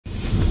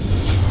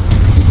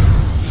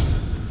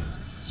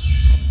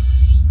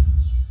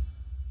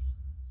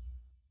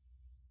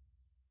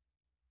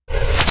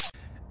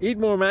Eat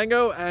more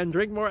mango and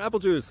drink more apple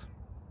juice.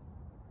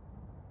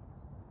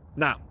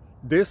 Now,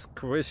 this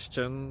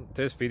video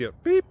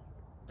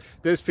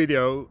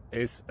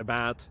is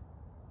about...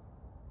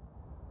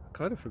 I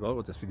kind of forgot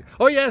what this video...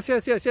 Oh, yes.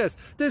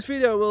 This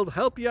video will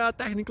help you out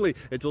technically.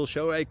 It will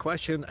show a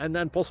question and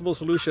then possible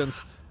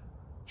solutions.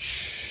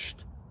 Shh.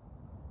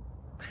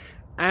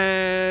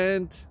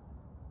 And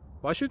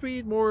why should we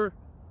eat more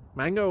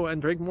mango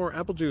and drink more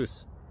apple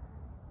juice?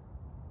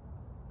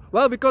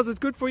 Well, because it's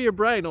good for your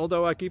brain,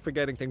 although I keep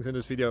forgetting things in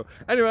this video.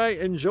 Anyway,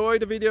 enjoy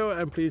the video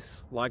and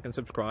please like and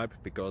subscribe,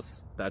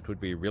 because that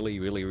would be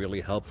really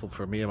helpful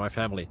for me and my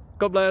family.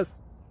 God bless!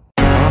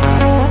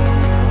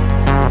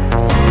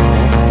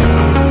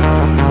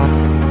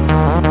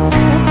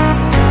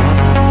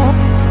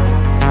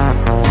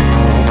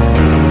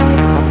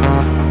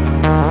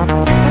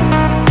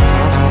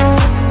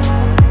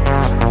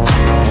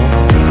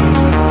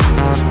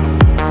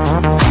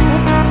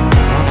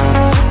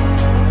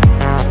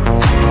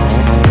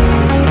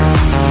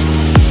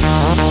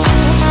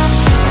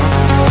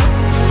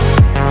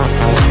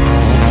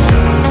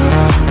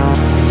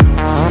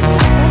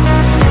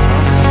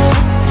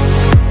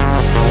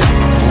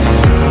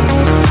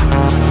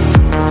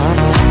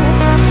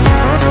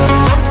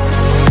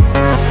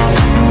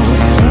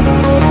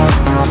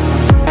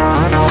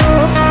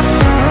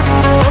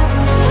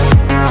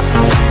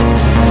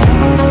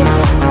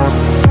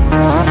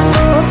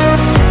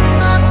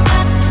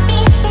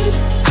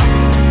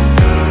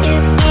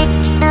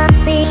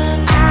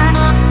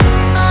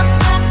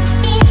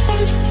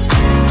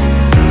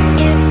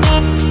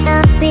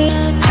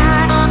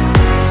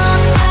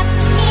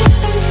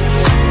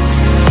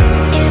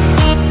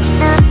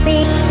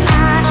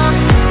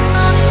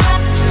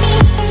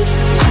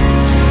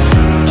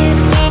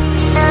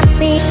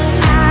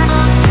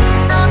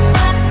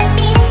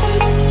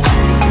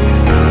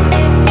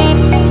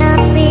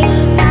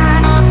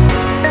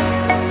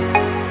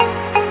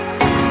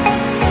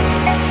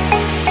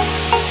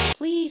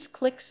 Please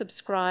click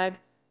subscribe.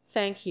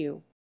 Thank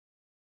you.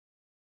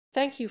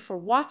 Thank you for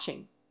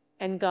watching,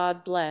 and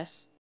God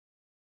bless.